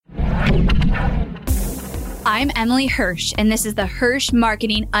I'm Emily Hirsch, and this is the Hirsch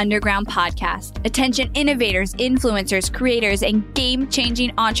Marketing Underground Podcast. Attention innovators, influencers, creators, and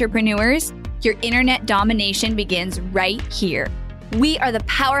game-changing entrepreneurs. Your internet domination begins right here. We are the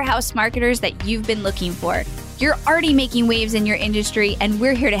powerhouse marketers that you've been looking for. You're already making waves in your industry, and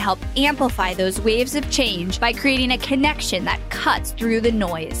we're here to help amplify those waves of change by creating a connection that cuts through the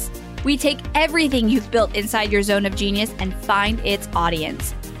noise. We take everything you've built inside your zone of genius and find its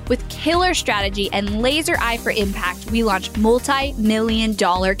audience. With killer strategy and laser eye for impact, we launch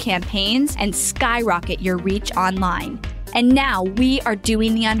multi-million-dollar campaigns and skyrocket your reach online. And now we are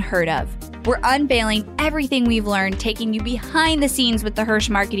doing the unheard of. We're unveiling everything we've learned, taking you behind the scenes with the Hirsch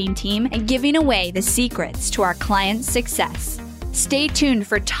marketing team and giving away the secrets to our clients' success. Stay tuned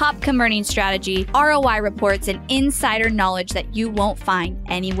for top converting strategy, ROI reports, and insider knowledge that you won't find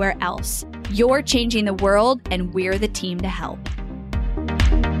anywhere else. You're changing the world, and we're the team to help.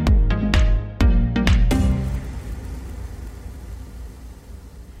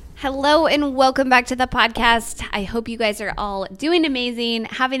 Hello and welcome back to the podcast. I hope you guys are all doing amazing,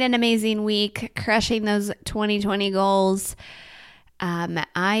 having an amazing week, crushing those 2020 goals.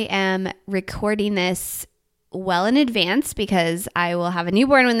 I am recording this well in advance because I will have a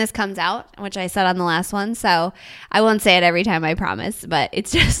newborn when this comes out, which I said on the last one. So I won't say it every time, I promise, but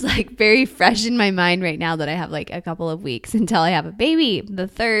it's just like very fresh in my mind right now that I have like a couple of weeks until I have a baby, the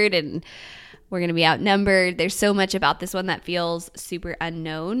third, and we're going to be outnumbered. There's so much about this one that feels super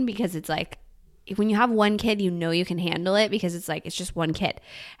unknown because it's like, when you have one kid, you know you can handle it because it's like, it's just one kid.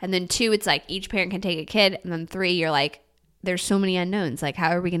 And then two, it's like each parent can take a kid. And then three, you're like, there's so many unknowns. Like,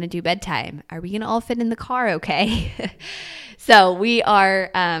 how are we going to do bedtime? Are we going to all fit in the car okay? So we are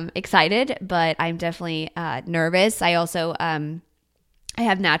excited, but I'm definitely nervous. I also I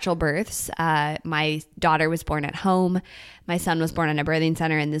have natural births. My daughter was born at home. My son was born in a birthing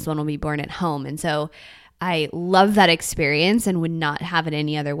center, and this one will be born at home. And so I love that experience and would not have it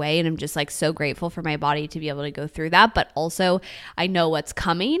any other way. And I'm just like so grateful for my body to be able to go through that. But also I know what's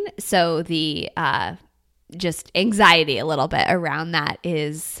coming. So the just anxiety a little bit around that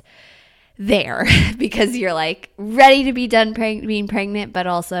is there because you're like ready to be done being pregnant. But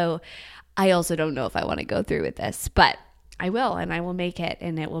also, I also don't know if I want to go through with this. But I will, and I will make it,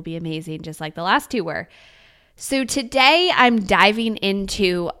 and it will be amazing, just like the last two were. So today I'm diving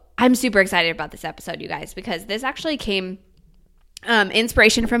into, I'm super excited about this episode, you guys, because this actually came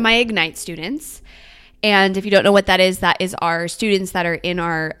inspiration from my Ignite students. And if you don't know what that is our students that are in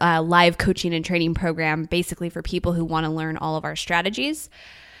our live coaching and training program, basically for people who want to learn all of our strategies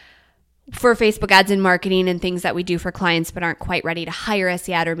for Facebook ads and marketing and things that we do for clients but aren't quite ready to hire us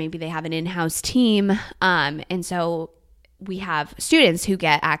yet, or maybe they have an in-house team. And so we have students who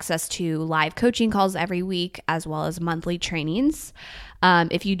get access to live coaching calls every week as well as monthly trainings.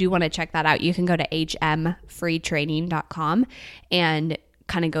 If you do want to check that out, you can go to hmfreetraining.com and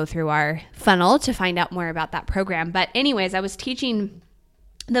kind of go through our funnel to find out more about that program. But anyways, I was teaching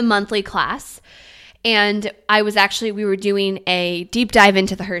the monthly class, and we were doing a deep dive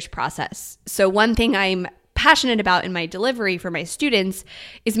into the Hirsch process. So one thing I'm passionate about in my delivery for my students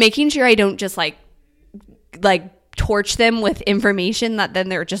is making sure I don't just like torch them with information that then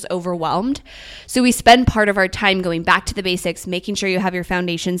they're just overwhelmed. So we spend part of our time going back to the basics, making sure you have your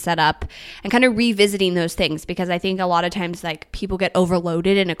foundation set up and kind of revisiting those things, because I think a lot of times like people get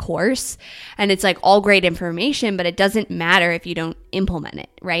overloaded in a course and it's like all great information, but it doesn't matter if you don't implement it,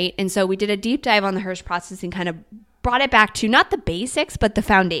 right? And so we did a deep dive on the Hirsch process and kind of brought it back to not the basics, but the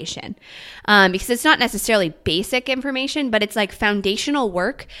foundation, because it's not necessarily basic information, but it's like foundational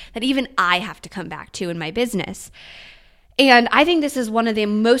work that even I have to come back to in my business. And I think this is one of the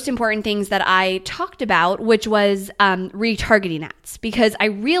most important things that I talked about, which was retargeting ads, because I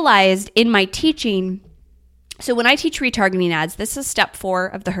realized in my teaching, so when I teach retargeting ads, this is step 4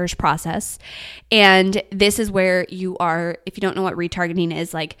 of the Hirsch process. And this is where you are, if you don't know what retargeting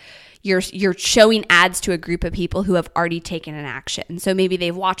is, like you're showing ads to a group of people who have already taken an action. So maybe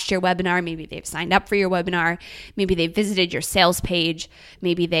they've watched your webinar, maybe they've signed up for your webinar, maybe they've visited your sales page,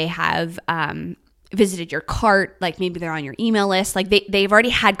 maybe they have visited your cart, like maybe they're on your email list, like they've already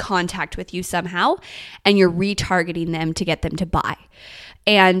had contact with you somehow, and you're retargeting them to get them to buy.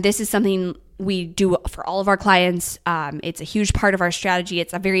 And this is something we do for all of our clients. It's a huge part of our strategy.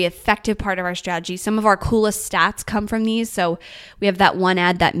 It's a very effective part of our strategy. Some of our coolest stats come from these. So we have that one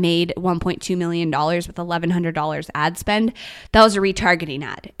ad that made $1.2 million with $1,100 ad spend. That was a retargeting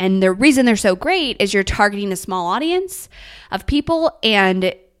ad. And the reason they're so great is you're targeting a small audience of people,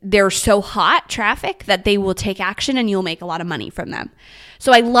 and they're so hot traffic that they will take action and you'll make a lot of money from them.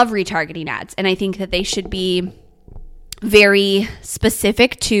 So I love retargeting ads, and I think that they should be very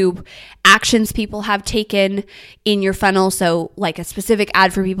specific to actions people have taken in your funnel. So like a specific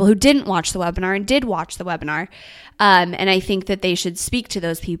ad for people who didn't watch the webinar and did watch the webinar. And I think that they should speak to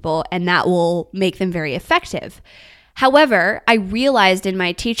those people, and that will make them very effective. However, I realized in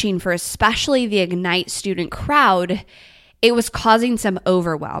my teaching for especially the Ignite student crowd, it was causing some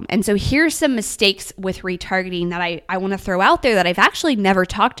overwhelm. And so here's some mistakes with retargeting that I want to throw out there that I've actually never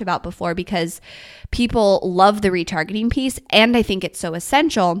talked about before, because people love the retargeting piece and I think it's so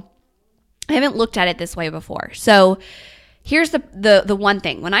essential. I haven't looked at it this way before. So here's the one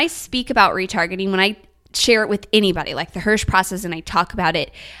thing. When I speak about retargeting, when I share it with anybody, like the Hirsch process, and I talk about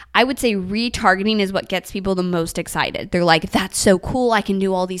it, I would say retargeting is what gets people the most excited. They're like, that's so cool. I can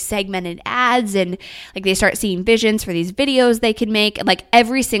do all these segmented ads, and like they start seeing visions for these videos they can make. Like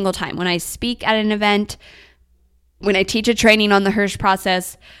every single time when I speak at an event, when I teach a training on the Hirsch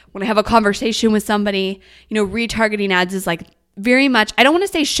process, when I have a conversation with somebody, retargeting ads is like very much, I don't want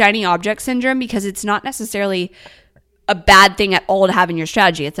to say shiny object syndrome, because it's not necessarily a bad thing at all to have in your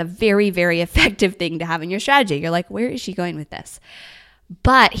strategy. It's a very, very effective thing to have in your strategy. You're like, where is she going with this?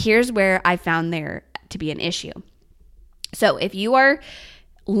 But here's where I found there to be an issue. So if you are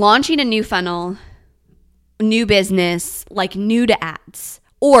launching a new funnel, new business, like new to ads,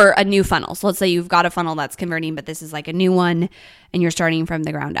 or a new funnel. So let's say you've got a funnel that's converting, but this is like a new one and you're starting from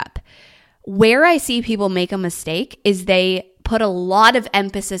the ground up. Where I see people make a mistake is they put a lot of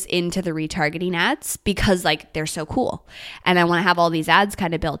emphasis into the retargeting ads because like they're so cool and I want to have all these ads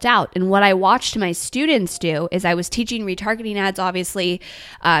kind of built out. And what I watched my students do is I was teaching retargeting ads. Obviously,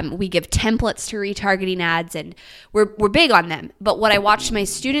 we give templates to retargeting ads and we're big on them. But what I watched my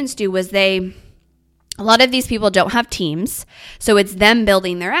students do was a lot of these people don't have teams, so it's them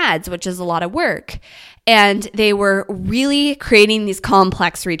building their ads, which is a lot of work. And they were really creating these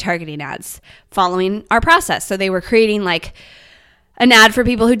complex retargeting ads following our process. So they were creating like an ad for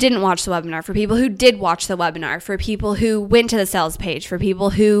people who didn't watch the webinar, for people who did watch the webinar, for people who went to the sales page, for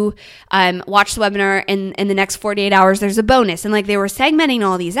people who watched the webinar and in the next 48 hours there's a bonus. And like they were segmenting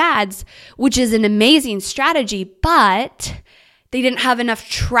all these ads, which is an amazing strategy, but they didn't have enough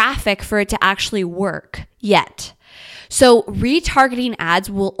traffic for it to actually work yet. So retargeting ads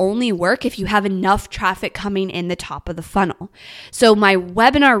will only work if you have enough traffic coming in the top of the funnel. So my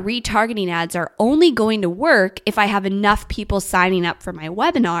webinar retargeting ads are only going to work if I have enough people signing up for my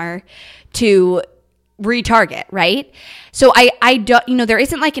webinar to retarget, right? So I don't, there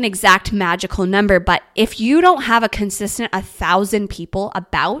isn't like an exact magical number, but if you don't have a consistent 1,000 people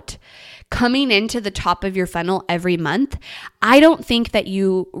about coming into the top of your funnel every month, I don't think that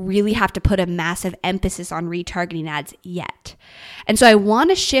you really have to put a massive emphasis on retargeting ads yet. And so I want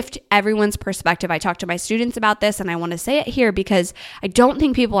to shift everyone's perspective. I talk to my students about this and I want to say it here because I don't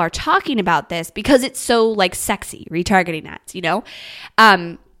think people are talking about this because it's so like sexy, retargeting ads,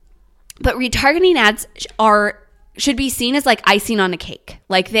 But retargeting ads should be seen as like icing on a cake.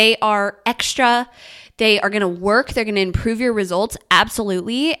 Like they are extra. They are going to work. They're going to improve your results.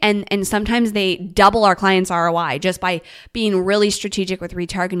 Absolutely. And sometimes they double our clients' ROI just by being really strategic with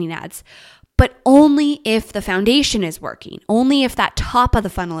retargeting ads. But only if the foundation is working, only if that top of the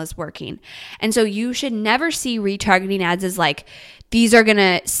funnel is working. And so you should never see retargeting ads as like, these are going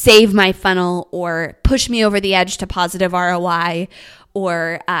to save my funnel or push me over the edge to positive ROI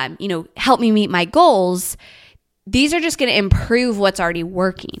or, help me meet my goals. These are just going to improve what's already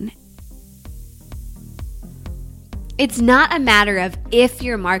working. It's not a matter of if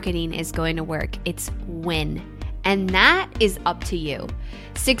your marketing is going to work, it's when. And that is up to you.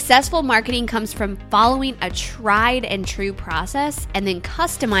 Successful marketing comes from following a tried and true process and then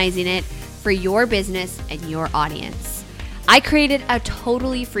customizing it for your business and your audience. I created a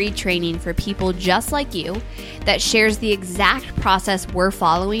totally free training for people just like you that shares the exact process we're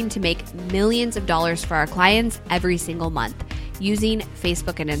following to make millions of dollars for our clients every single month using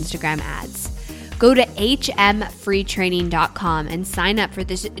Facebook and Instagram ads. Go to hmfreetraining.com and sign up for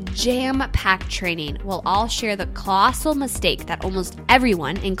this jam-packed training. We'll all share the colossal mistake that almost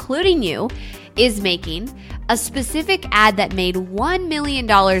everyone, including you, is making, a specific ad that made $1 million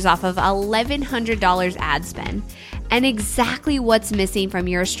off of $1,100 ad spend, and exactly what's missing from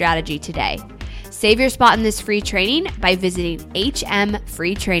your strategy today. Save your spot in this free training by visiting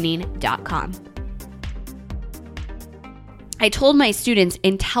hmfreetraining.com. I told my students,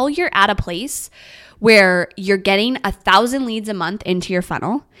 until you're at a place where you're getting 1,000 leads a month into your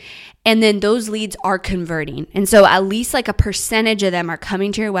funnel, and then those leads are converting. And so at least like a percentage of them are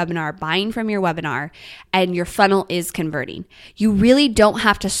coming to your webinar, buying from your webinar, and your funnel is converting. You really don't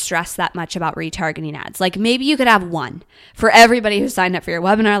have to stress that much about retargeting ads. Like maybe you could have one for everybody who signed up for your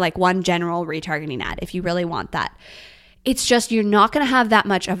webinar, like one general retargeting ad if you really want that. It's just you're not going to have that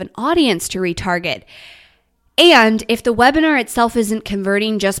much of an audience to retarget. And if the webinar itself isn't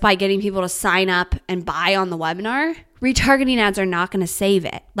converting just by getting people to sign up and buy on the webinar, retargeting ads are not going to save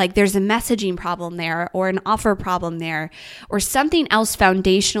it. Like there's a messaging problem there or an offer problem there or something else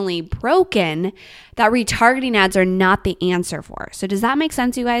foundationally broken that retargeting ads are not the answer for. So does that make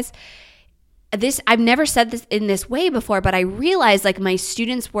sense, you guys? I've never said this in this way before, but I realized like my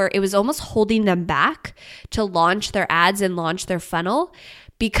students it was almost holding them back to launch their ads and launch their funnel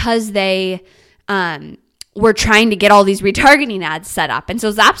because they were trying to get all these retargeting ads set up. And so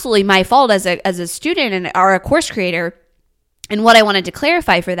it's absolutely my fault as a student or a course creator. And what I wanted to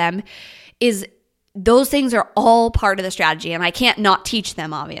clarify for them is those things are all part of the strategy, and I can't not teach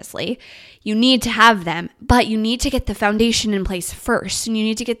them, obviously. You need to have them, but you need to get the foundation in place first, and you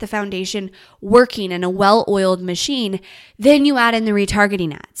need to get the foundation working in a well-oiled machine. Then you add in the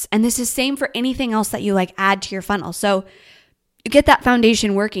retargeting ads. And this is same for anything else that you like add to your funnel. So you get that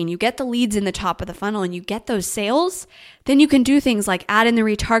foundation working, you get the leads in the top of the funnel, and you get those sales, then you can do things like add in the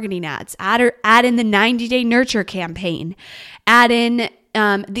retargeting ads, add in the 90-day nurture campaign, add in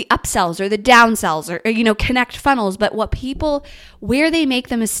the upsells or the downsells or connect funnels. But where they make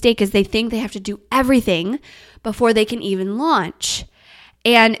the mistake is they think they have to do everything before they can even launch.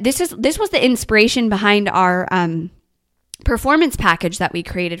 And this was the inspiration behind our performance package that we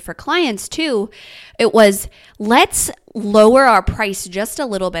created for clients too. It was, let's lower our price just a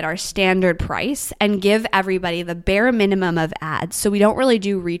little bit, our standard price, and give everybody the bare minimum of ads. So we don't really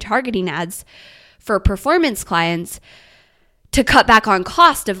do retargeting ads for performance clients to cut back on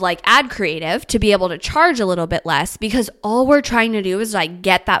cost of like ad creative to be able to charge a little bit less, because all we're trying to do is like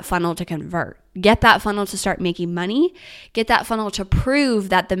get that funnel to convert, get that funnel to start making money, get that funnel to prove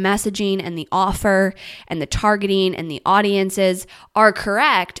that the messaging and the offer and the targeting and the audiences are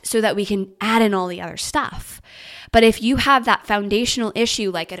correct so that we can add in all the other stuff. But if you have that foundational issue,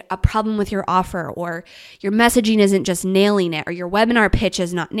 like a problem with your offer, or your messaging isn't just nailing it, or your webinar pitch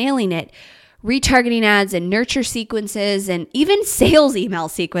is not nailing it, retargeting ads and nurture sequences and even sales email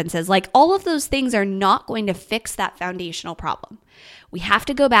sequences, like all of those things are not going to fix that foundational problem. We have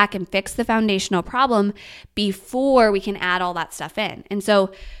to go back and fix the foundational problem before we can add all that stuff in. And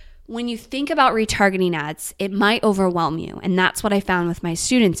so when you think about retargeting ads, it might overwhelm you. And that's what I found with my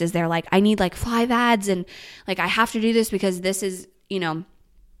students is they're like, I need like 5 ads and like I have to do this because this is,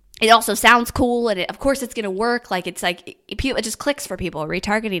 it also sounds cool, and of course it's going to work. Like it's like it just clicks for people,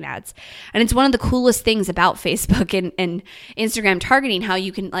 retargeting ads. And it's one of the coolest things about Facebook and Instagram targeting, how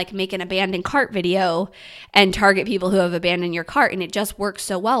you can like make an abandoned cart video and target people who have abandoned your cart, and it just works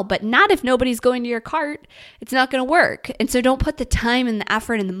so well. But not if nobody's going to your cart, it's not going to work. And so don't put the time and the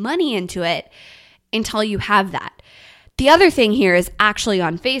effort and the money into it until you have that. The other thing here is actually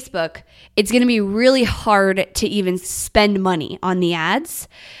on Facebook, it's going to be really hard to even spend money on the ads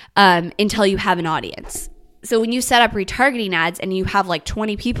until you have an audience. So when you set up retargeting ads and you have like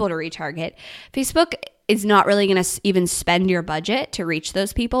 20 people to retarget, Facebook is not really going to even spend your budget to reach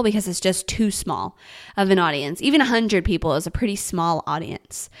those people because it's just too small of an audience. Even 100 people is a pretty small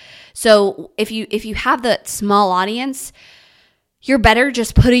audience. So if you have the small audience, you're better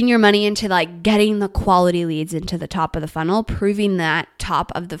just putting your money into like getting the quality leads into the top of the funnel, proving that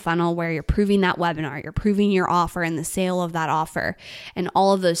top of the funnel where you're proving that webinar, you're proving your offer and the sale of that offer and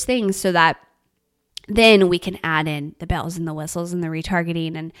all of those things, so that then we can add in the bells and the whistles and the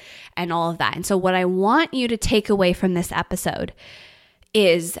retargeting and all of that. And so what I want you to take away from this episode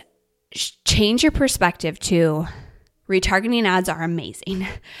is change your perspective to retargeting ads are amazing.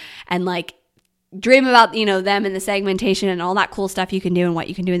 And like, dream about, them and the segmentation and all that cool stuff you can do and what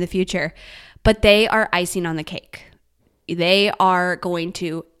you can do in the future. But they are icing on the cake. They are going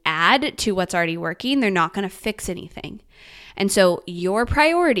to add to what's already working. They're not going to fix anything. And so your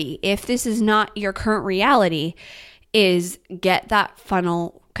priority, if this is not your current reality, is get that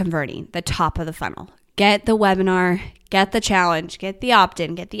funnel converting, the top of the funnel. Get the webinar, get the challenge, get the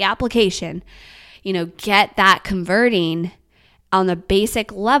opt-in, get the application, get that converting on the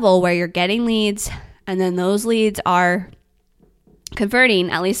basic level where you're getting leads, and then those leads are converting,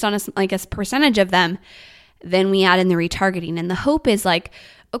 at least on a percentage of them. Then we add in the retargeting. And the hope is like,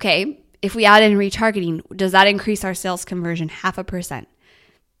 okay, if we add in retargeting, does that increase our sales conversion 0.5%?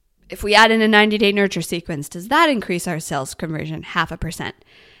 If we add in a 90-day nurture sequence, does that increase our sales conversion 0.5%?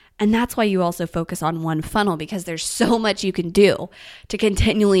 And that's why you also focus on one funnel, because there's so much you can do to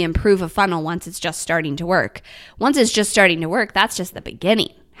continually improve a funnel once it's just starting to work. Once it's just starting to work, that's just the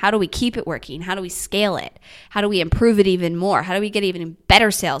beginning. How do we keep it working? How do we scale it? How do we improve it even more? How do we get even better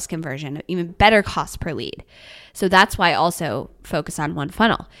sales conversion, even better cost per lead? So that's why I also focus on one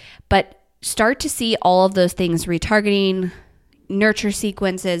funnel. But start to see all of those things, retargeting, nurture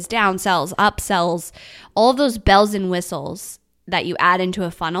sequences, downsells, upsells, all of those bells and whistles that you add into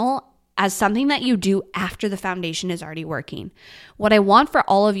a funnel as something that you do after the foundation is already working. What I want for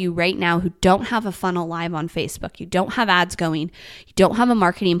all of you right now who don't have a funnel live on Facebook, you don't have ads going, you don't have a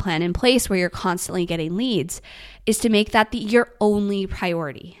marketing plan in place where you're constantly getting leads, is to make that your only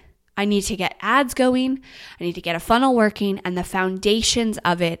priority. I need to get ads going, I need to get a funnel working, and the foundations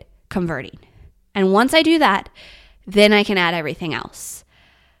of it converting. And once I do that, then I can add everything else.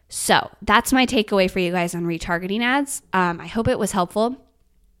 So that's my takeaway for you guys on retargeting ads. I hope it was helpful.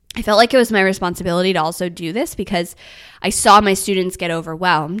 I felt like it was my responsibility to also do this because I saw my students get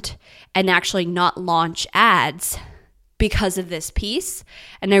overwhelmed and actually not launch ads because of this piece.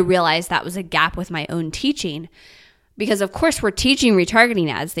 And I realized that was a gap with my own teaching because, of course, we're teaching retargeting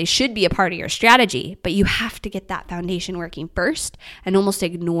ads. They should be a part of your strategy, but you have to get that foundation working first and almost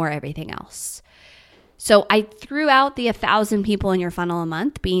ignore everything else. So I threw out the 1,000 people in your funnel a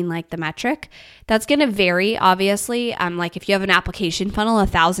month being like the metric. That's going to vary, obviously. Like if you have an application funnel,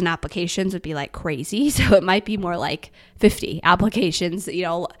 1,000 applications would be like crazy. So it might be more like 50 applications,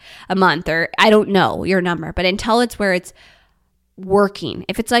 a month, or I don't know your number. But until it's where it's working.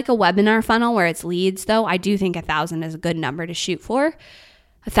 If it's like a webinar funnel where it's leads, though, I do think 1,000 is a good number to shoot for.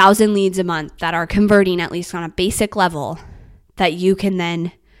 1,000 leads a month that are converting at least on a basic level that you can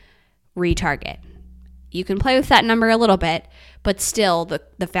then retarget. You can play with that number a little bit, but still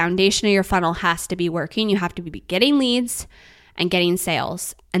the foundation of your funnel has to be working. You have to be getting leads and getting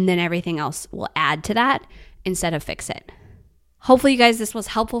sales, and then everything else will add to that instead of fix it. Hopefully, you guys, this was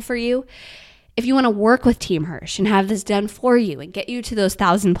helpful for you. If you want to work with Team Hirsch and have this done for you and get you to those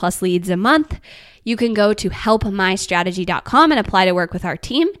 1,000+ leads a month, you can go to helpmystrategy.com and apply to work with our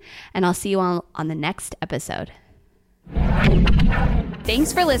team, and I'll see you all on the next episode.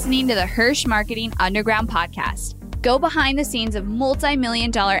 Thanks for listening to the Hirsch Marketing Underground podcast. Go behind the scenes of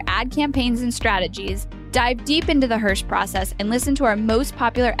multi-million-dollar ad campaigns and strategies, dive deep into the Hirsch process, and listen to our most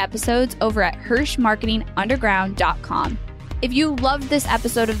popular episodes over at hirschmarketingunderground.com. If you loved this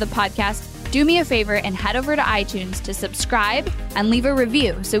episode of the podcast, do me a favor and head over to iTunes to subscribe and leave a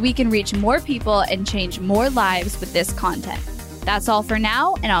review so we can reach more people and change more lives with this content. That's all for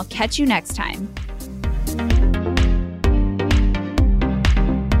now, and I'll catch you next time.